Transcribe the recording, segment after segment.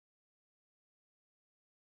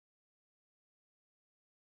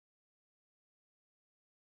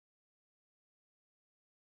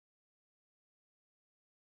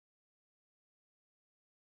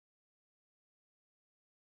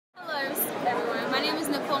Hello everyone, my name is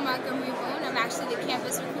Nicole Montgomery Boone. I'm actually the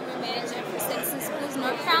campus recruitment manager for Citizen Schools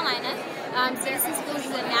North Carolina. Citizen Schools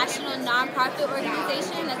is a national nonprofit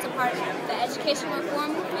organization that's a part of the education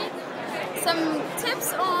reform movement. Some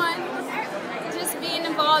tips on just being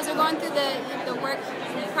involved or going through the work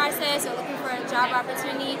process or looking for a job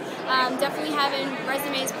opportunity. Definitely having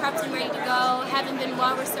resumes prepped and ready to go, having been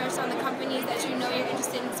well researched on the companies that you know you're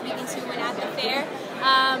interested in speaking to when at the fair.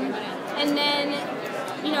 And then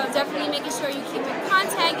definitely making sure you keep in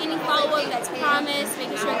contact, any follow-up that's promised,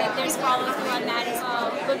 making sure that there's follow-through on that as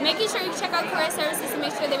well. But making sure you check out Career Services to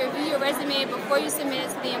make sure they review your resume before you submit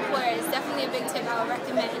it to the employer is definitely a big tip I would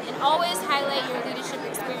recommend. And always highlight your leadership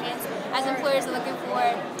experience, as employers are looking for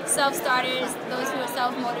self-starters, those who are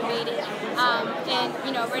self-motivated, and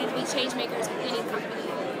ready to be change makers with any company.